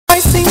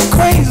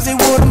crazy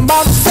what I'm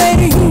about to say.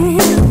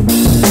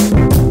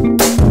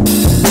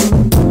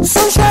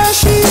 Sunshine,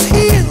 she's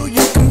here,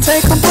 you can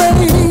take a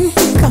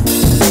break.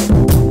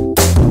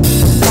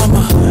 I'm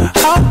a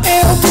hot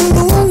air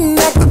balloon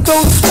that could go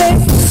to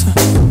space.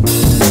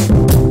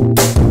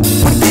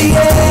 With the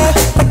air,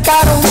 like I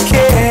don't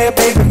care,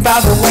 baby, by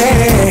the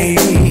way.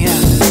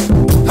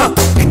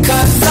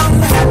 Because I'm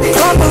happy.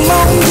 Clap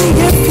along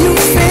if you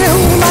feel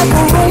like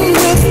a room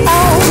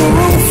without a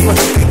roof.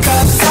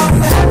 Because I'm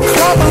happy.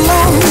 Clap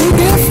along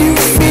if you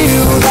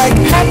feel like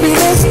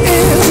happiness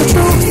is the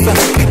truth.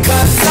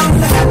 Because I'm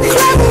happy.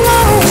 Clap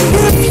along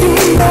if you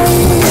know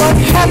what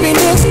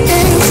happiness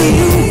is to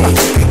you.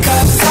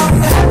 Because I'm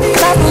happy.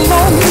 Clap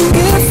along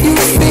if you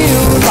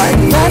feel like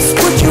that's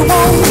what you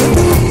want to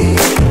do.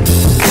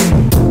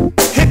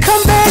 Here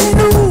come bad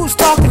news,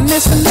 talking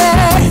this and that.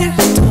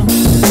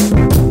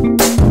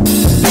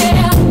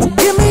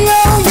 Give me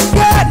all you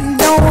got and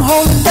don't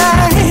hold it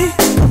back.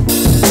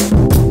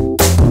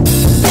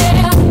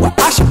 Well,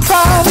 I should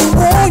probably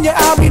warn you,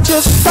 I'll be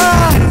just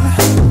fine.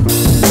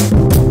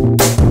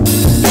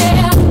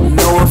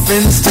 No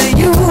offense to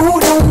you,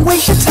 don't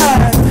waste your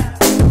time.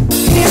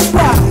 Here's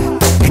why.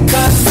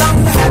 Because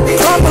I'm happy.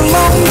 Clap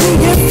along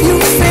if you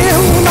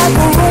feel like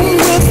a room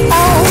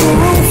without a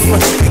roof.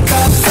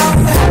 Because I'm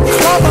happy.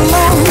 Clap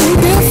along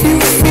if you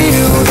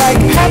feel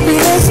like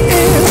happiness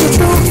is the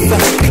truth.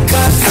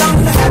 Because I'm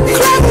happy.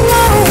 Clap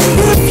along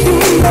if you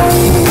know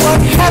what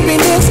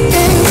happiness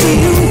is to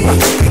you.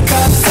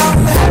 Because I'm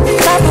happy.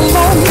 Clap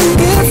along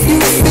if you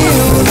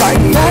feel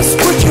like that's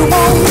what you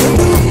want to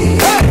do.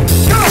 Hey,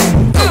 go!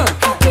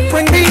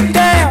 Bring me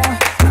down,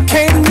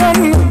 can't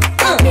nothing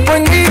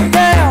bring me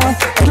down.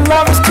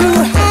 Love is too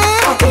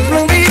high,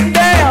 bring me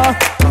down,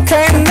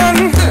 can't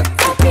nothing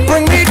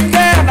bring me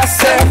down. I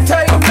said,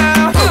 take it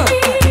down,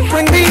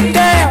 bring me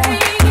down,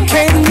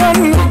 can't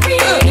nothing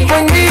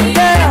bring me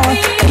down.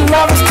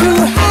 Love is too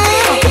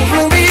high,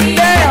 bring me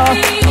down,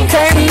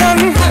 can't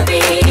nothing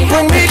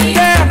bring me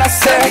down. I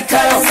said,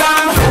 cause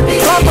I'm happy.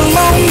 Clap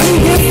along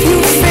if you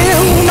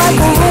feel like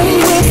a room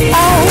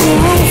without a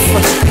roof.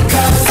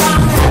 Cause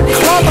I'm happy.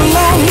 Clap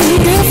along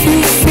if you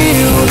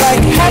feel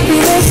like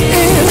happiness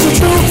is the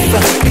truth.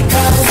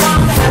 Because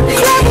I'm happy.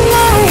 Clap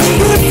along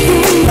if you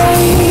know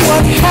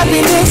what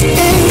happiness is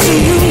to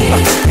you.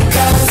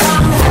 Because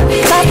I'm happy.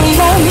 Clap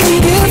along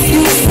if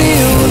you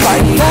feel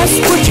like that's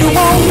what you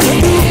want to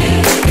do.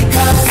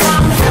 Because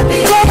I'm happy.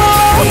 Clap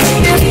along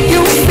if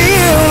you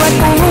feel like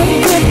a room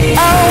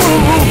without a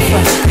roof.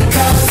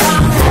 Because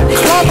I'm happy.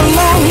 Clap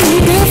along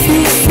if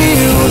you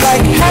feel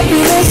like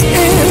happiness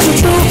is the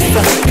truth.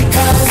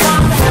 Because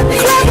I'm happy.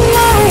 Clap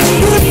along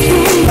if you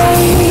know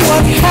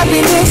what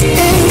happiness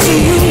is to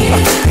you.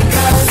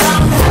 Because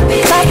I'm happy.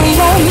 Clap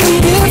along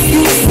if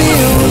you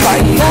feel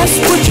like that's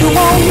what you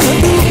want to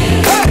do.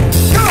 Hey,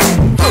 go!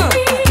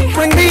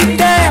 Bring me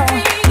down,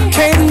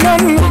 can't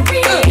nothing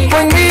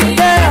bring me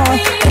down.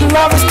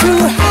 Love is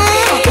too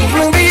high,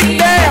 bring me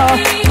down,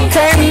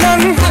 can't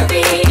nothing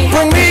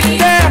bring me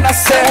down. I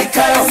said,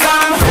 cause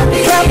I'm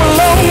happy. Clap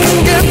along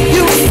if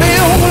you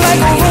feel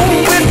like a room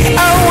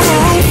without a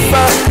roof.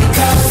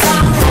 Cause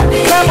I'm happy.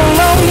 Clap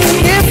along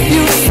if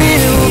you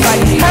feel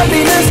like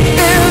happiness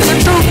is the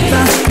truth.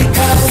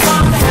 Because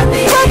I'm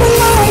happy. Clap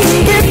along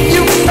if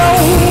you know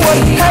what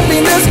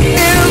happiness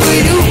is to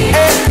you.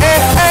 Hey, hey,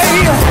 hey.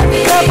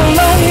 Clap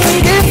along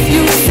if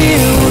you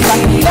feel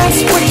like that's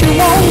what you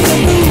want to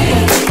do.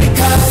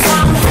 Because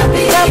I'm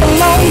happy. Clap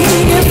along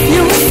if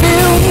you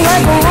feel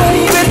like a room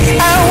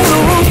without a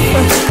roof.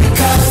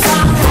 Because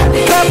I'm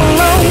happy. Clap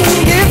along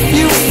if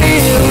you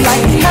feel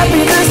like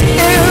happiness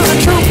is the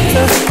truth.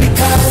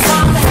 Because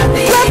I'm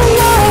happy. Clap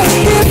along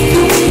if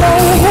you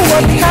know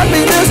what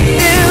happiness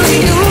is to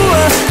you.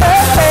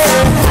 Hey, hey.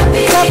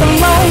 Clap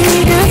along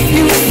if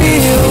you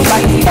feel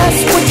like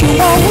that's what you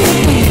want to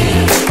do.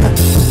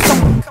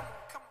 Come on.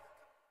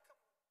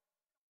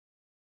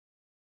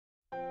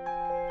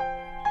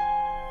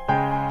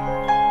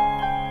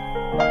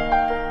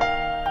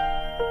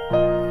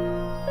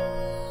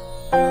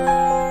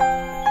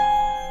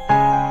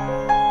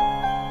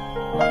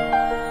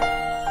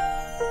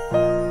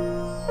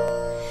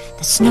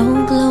 The snow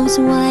glows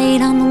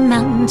white on the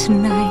mountain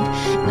tonight,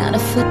 not a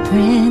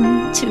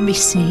footprint to be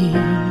seen.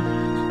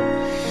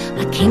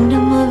 A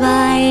kingdom of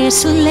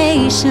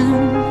isolation,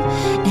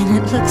 and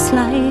it looks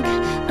like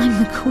I'm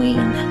the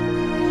queen.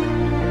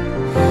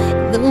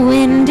 The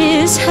wind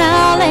is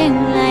howling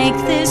like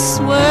this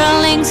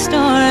swirling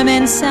storm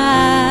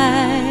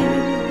inside.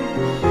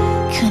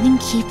 Couldn't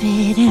keep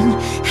it in,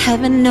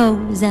 heaven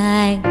knows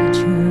I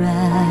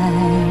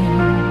tried.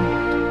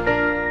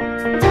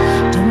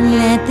 Don't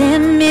let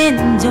them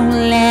in,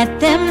 don't let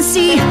them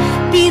see.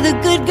 Be the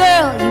good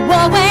girl you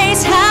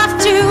always have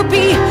to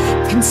be.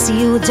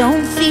 Conceal,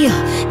 don't feel,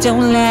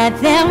 don't let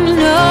them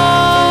know.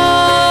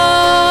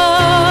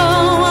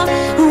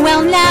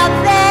 Well, now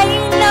they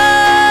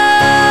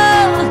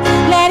know.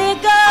 Let it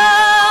go,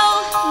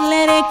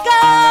 let it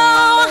go.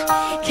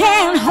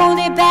 Can't hold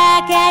it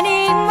back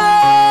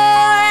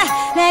anymore.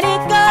 Let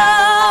it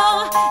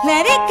go,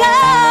 let it go.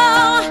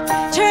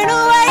 Turn away.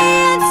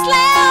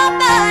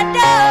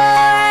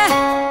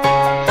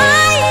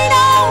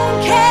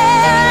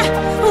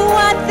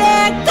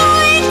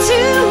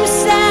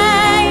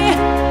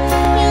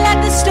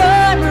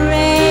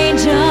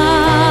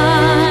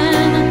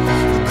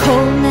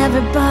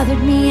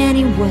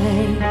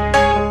 anyway.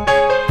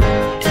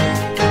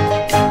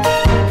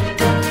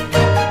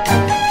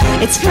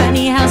 It's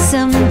funny how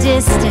some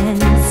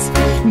distance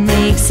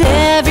makes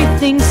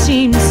everything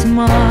seem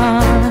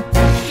small,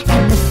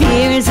 and the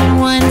fears that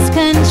once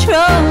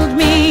controlled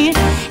me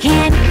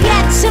can't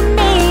get to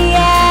me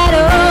at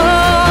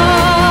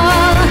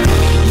all.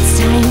 It's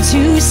time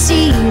to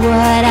see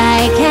what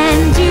I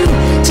can do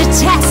to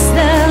test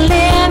the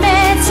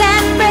limits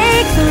and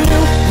break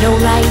through. No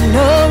right,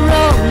 no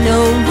wrong, no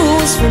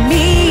rules for me.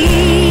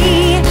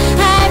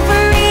 I'm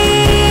free.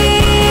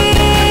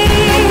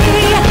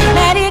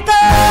 Let it go,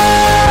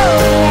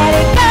 let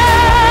it go.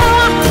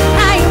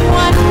 I am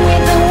one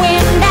with the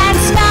wind and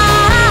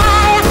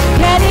sky.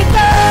 Let it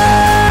go,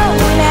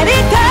 let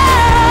it go.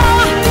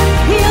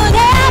 You'll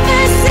never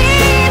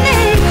see me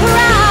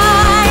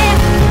cry.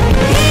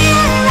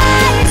 Here I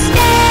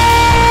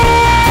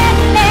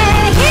stand,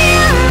 and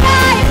here I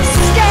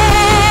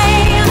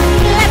stay.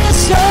 Let the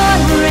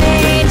storm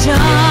rage on.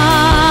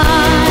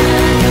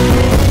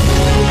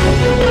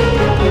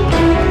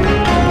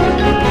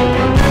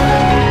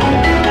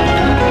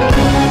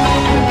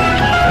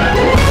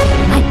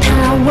 My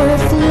power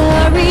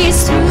flurries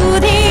through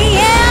the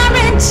air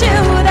into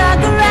the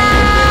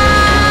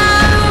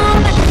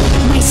ground.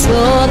 My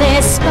soul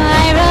is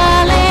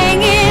spiraling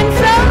in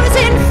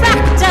frozen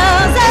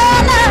fractals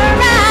all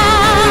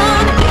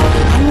around.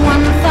 And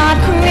one thought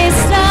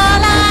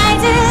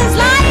crystallizes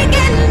like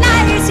an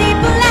icy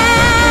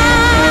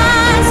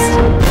blast.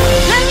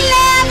 I'm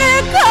never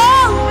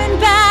going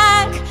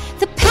back.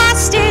 The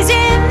past is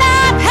in the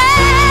past.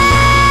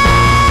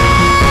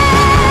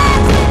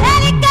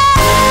 Let it go,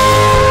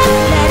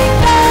 let it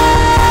go.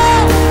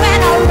 When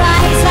I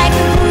rise like a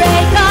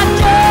break of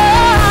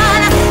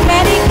dawn.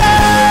 Let it go,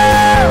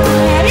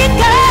 let it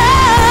go.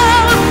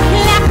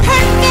 That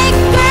perfect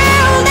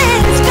world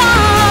is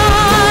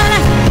gone.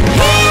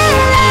 Here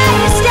I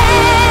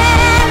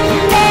stand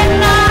in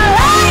the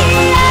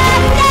light of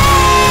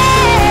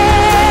day.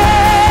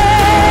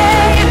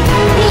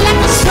 Let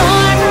the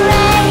storm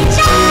rage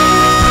on.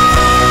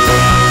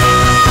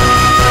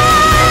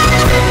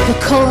 The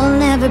cold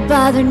never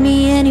bothered me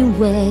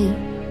anyway.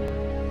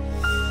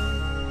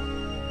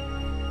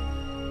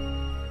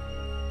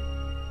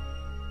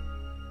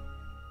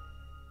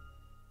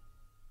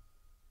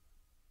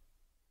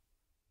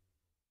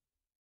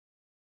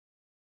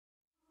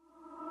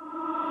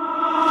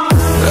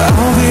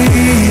 I'll be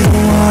the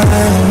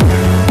one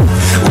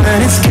when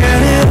it's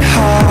getting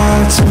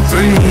hard to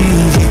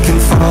breathe. You can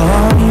fall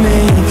on me,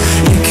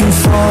 you can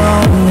fall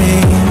on me,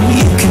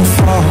 you can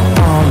fall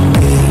on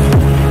me.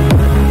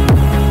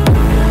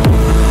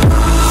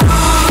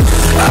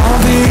 I'll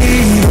be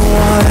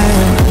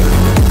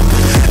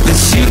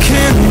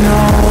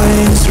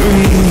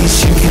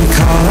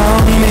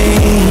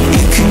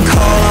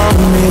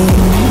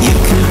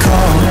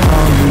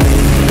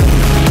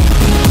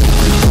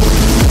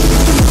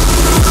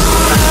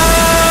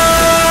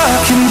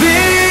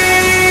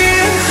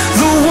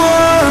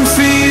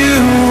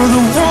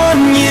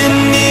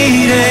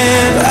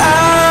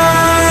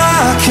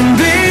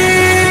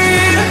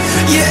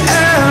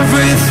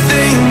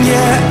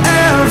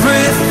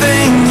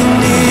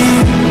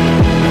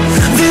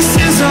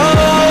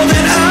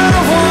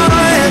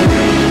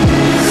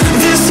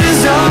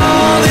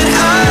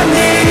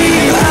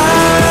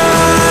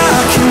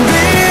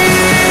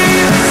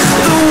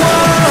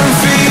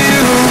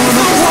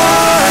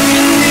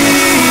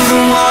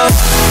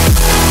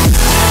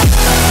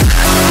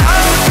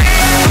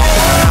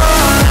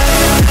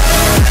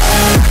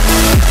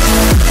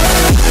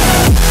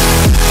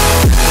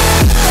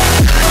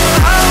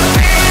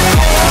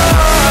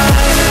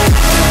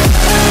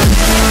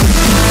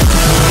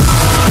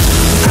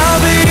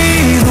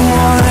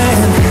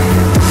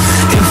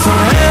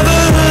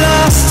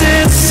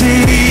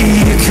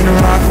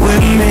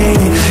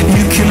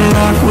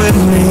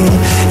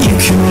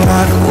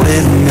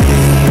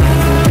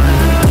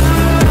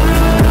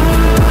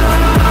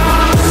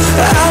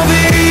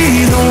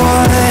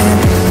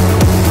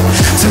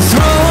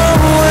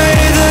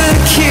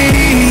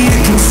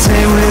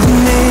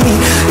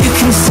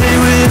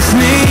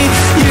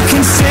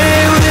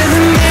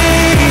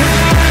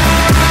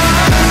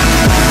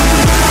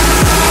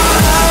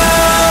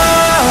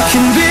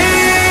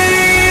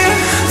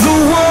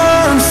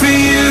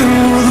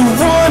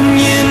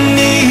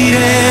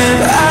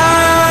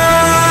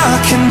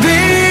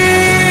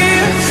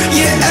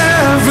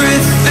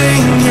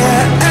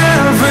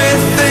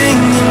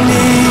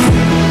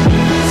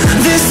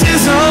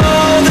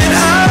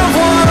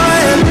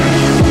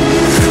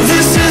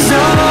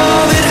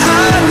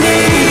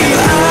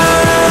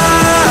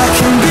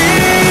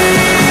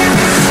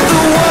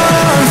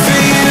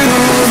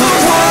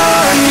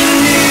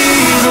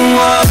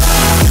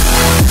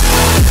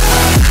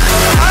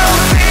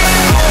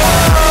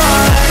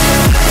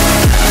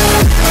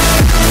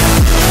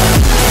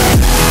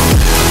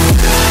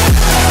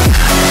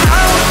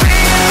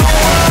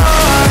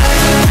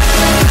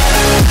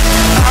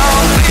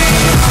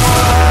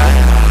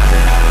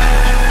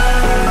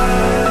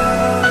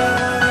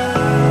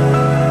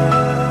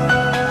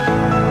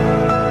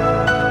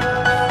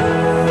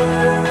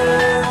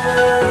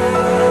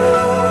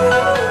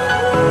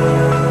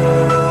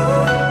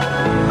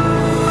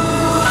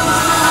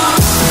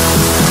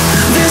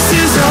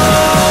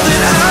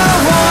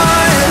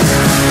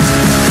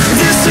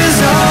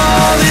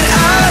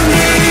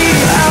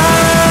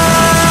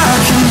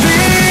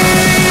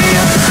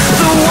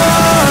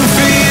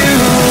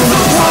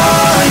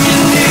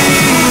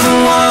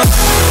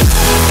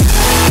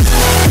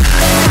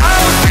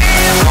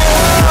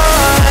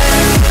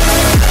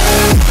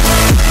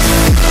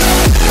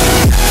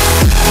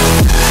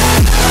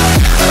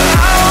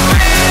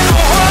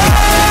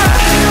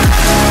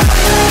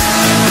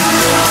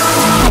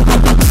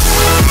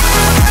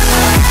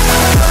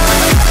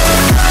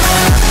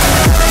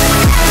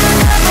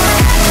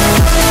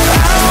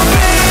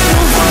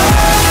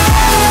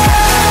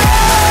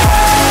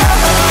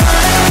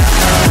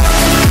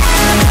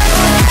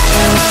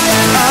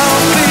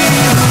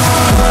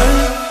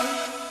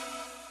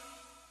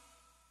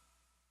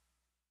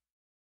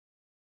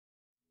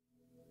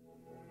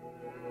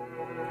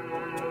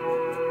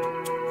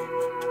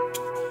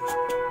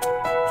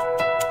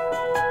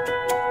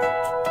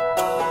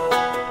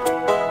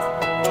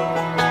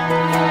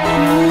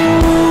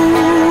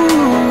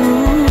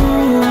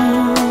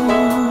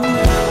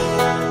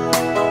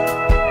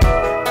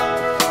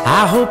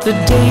hope the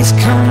days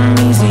come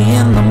easy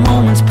and the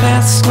moments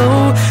pass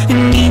slow,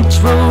 and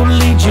each road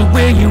leads you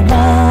where you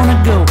wanna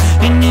go.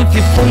 And if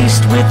you're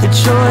faced with a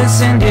choice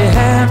and you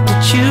have to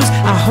choose,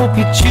 I hope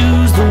you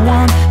choose the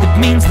one that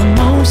means the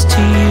most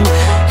to you.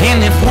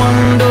 And if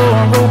one door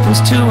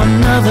opens to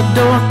another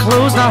door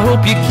closed, I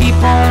hope you keep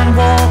on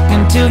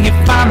walking till you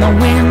find the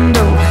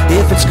window.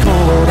 If it's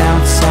cold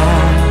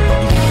outside,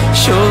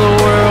 show the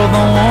world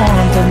the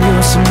warmth of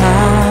your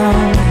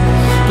smile.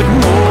 But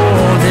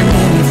more than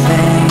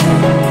anything,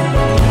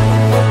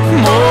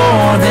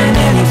 more than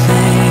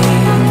anything,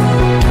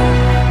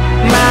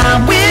 my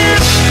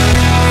wish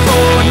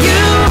for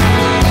you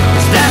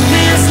is that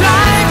this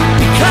life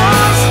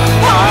becomes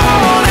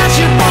all that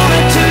you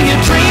wanted to.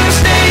 Your dreams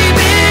stay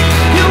big,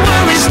 your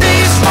worries stay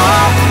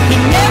small. You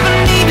never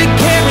need to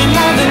carry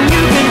more than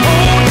you can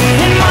hold.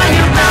 And while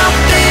you're out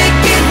there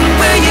getting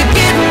where you're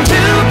getting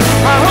to,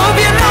 I hope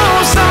you know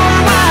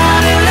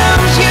somebody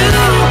loves you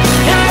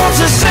and wants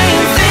the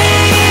same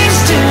things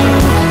too.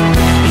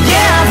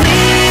 Yeah,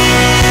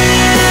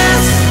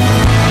 this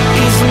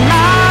is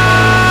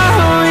my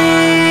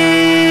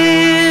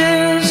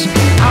wish.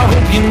 I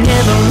hope you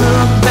never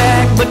look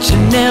back, but you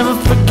never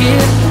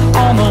forget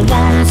all the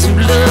ones who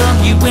love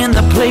you in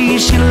the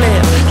place you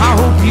left. I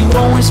hope you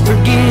always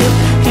forgive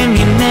and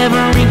you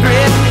never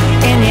regret,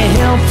 and you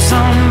help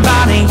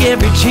somebody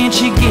every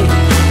chance you get.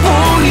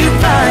 Oh, you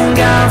find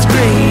God's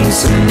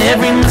grace in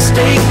every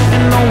mistake,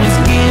 and always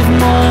give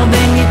more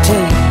than you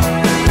take.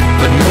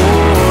 But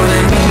more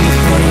than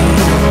anything,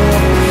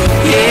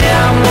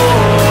 yeah,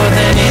 more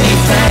than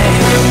anything,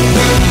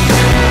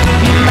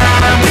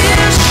 my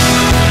wish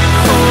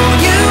for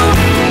you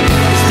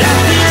is that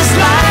this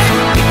life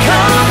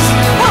becomes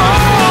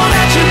all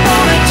that you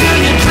wanted to.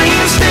 Your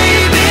dreams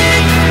stay big,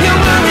 your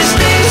worries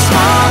stay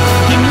small.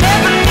 You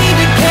never need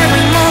to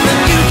carry more than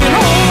you can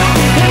hold.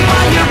 And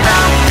while you're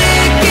out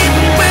there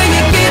getting where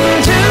you're getting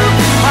to,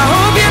 I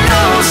hope you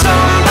know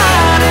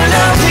somebody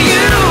loves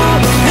you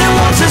and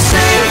wants the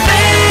same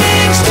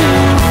things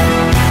too.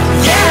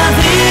 Yeah,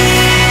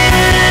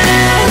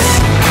 this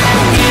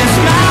is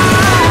my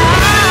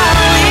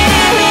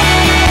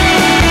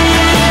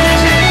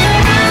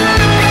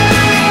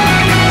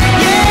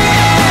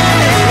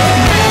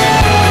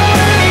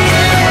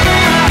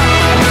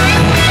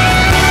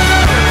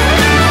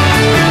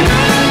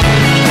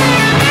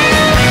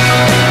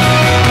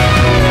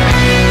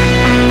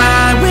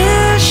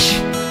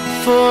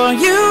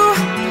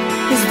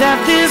that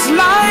this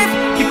life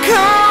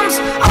becomes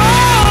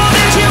all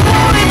that you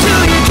wanted to.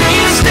 Your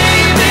dreams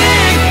stay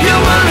big, your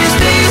worries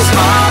stay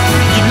small.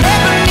 You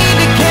never need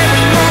to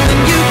carry more than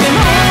you can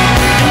hold.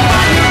 And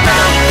while you're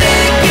out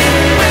there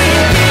getting where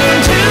you're getting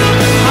to,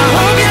 I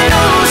hope you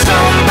know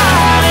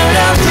somebody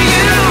loves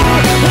you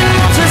and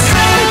wants the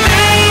same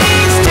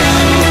things too.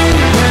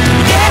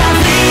 Yeah,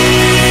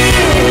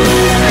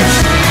 this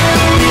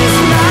is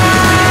my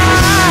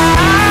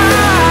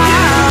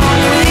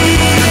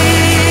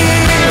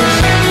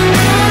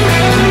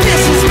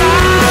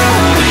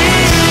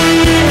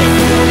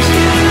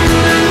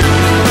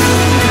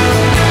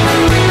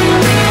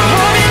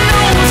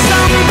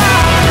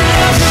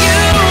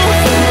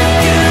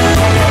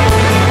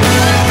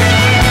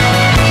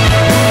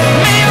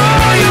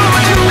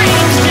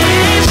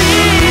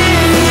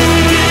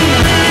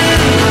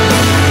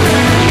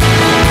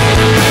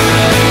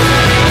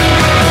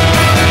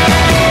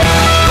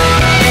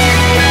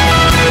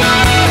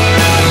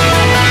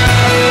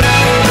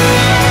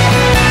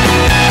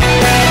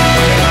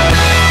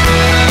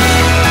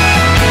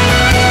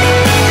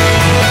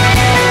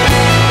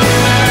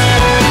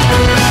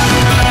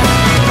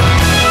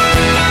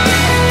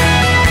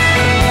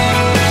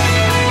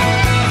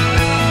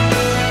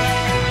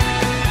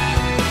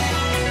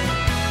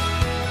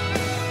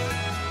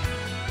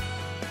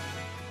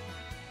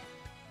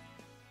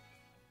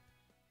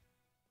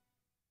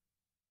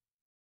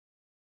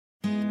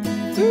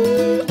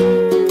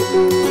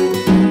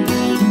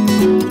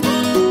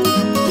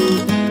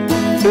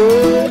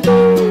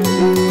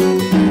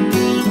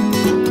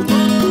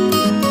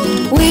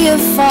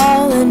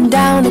falling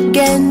down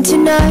again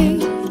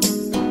tonight.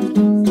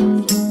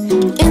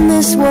 In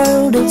this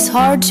world it's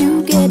hard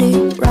to get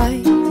it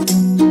right.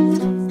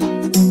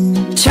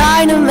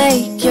 Trying to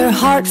make your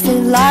heart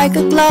feel like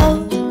a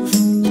glove.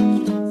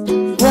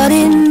 What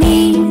it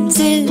needs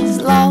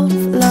is love,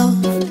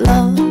 love,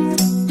 love.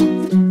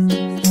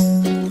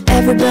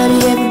 Everybody,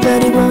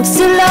 everybody wants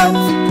to love.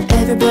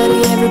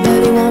 Everybody,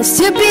 everybody wants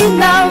to be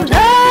loved.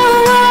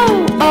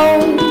 Oh,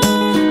 oh,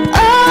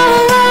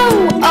 oh,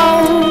 oh,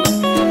 oh.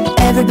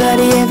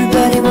 Everybody,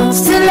 everybody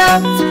wants to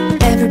love.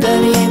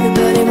 Everybody,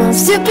 everybody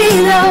wants to be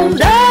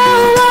loved. Oh,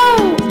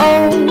 oh, oh,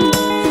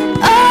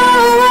 oh,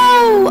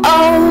 oh,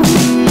 oh.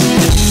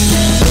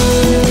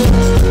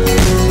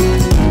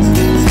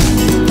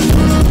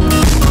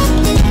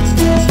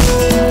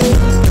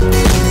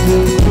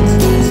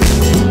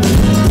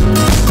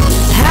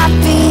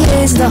 Happy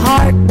is the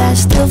heart that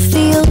still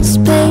feels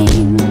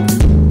pain.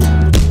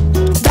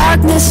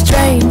 Darkness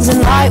drains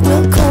and light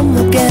will come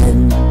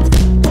again.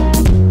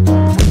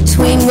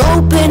 Swing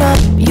open open up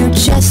your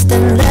chest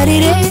and let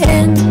it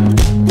in.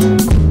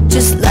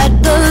 Just let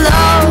the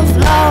love,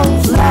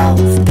 love,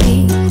 love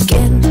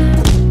begin.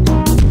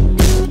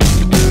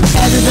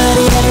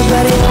 Everybody,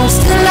 everybody wants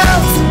to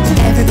love.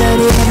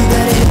 Everybody,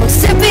 everybody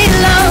wants to be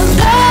loved.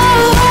 Oh,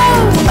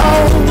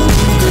 oh,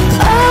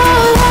 oh,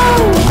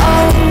 oh,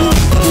 oh.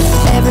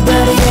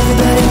 Everybody,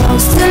 everybody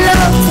wants to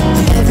love.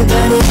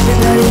 Everybody,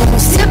 everybody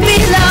wants to be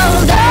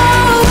loved. Oh,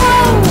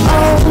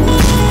 oh,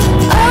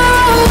 oh,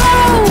 oh,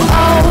 oh,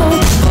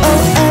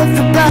 oh.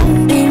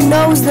 Everybody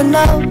knows the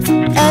love.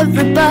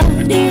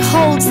 Everybody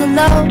holds the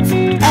love.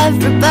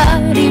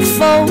 Everybody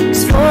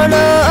falls for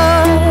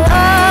love.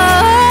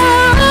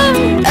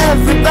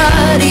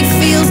 Everybody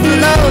feels the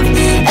love.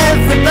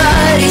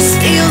 Everybody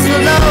steals the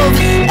love.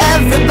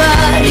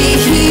 Everybody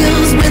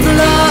heals with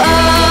love.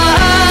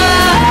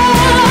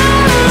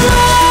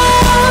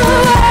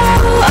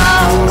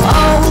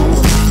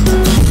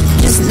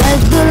 Just let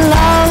the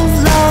love,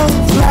 love,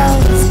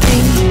 love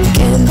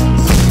begin.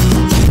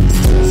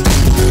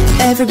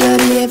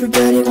 Everybody,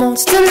 everybody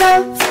wants to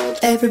love.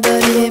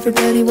 Everybody,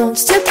 everybody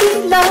wants to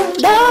be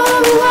loved. Oh,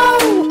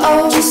 oh,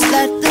 oh. Just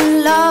let the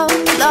love,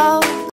 love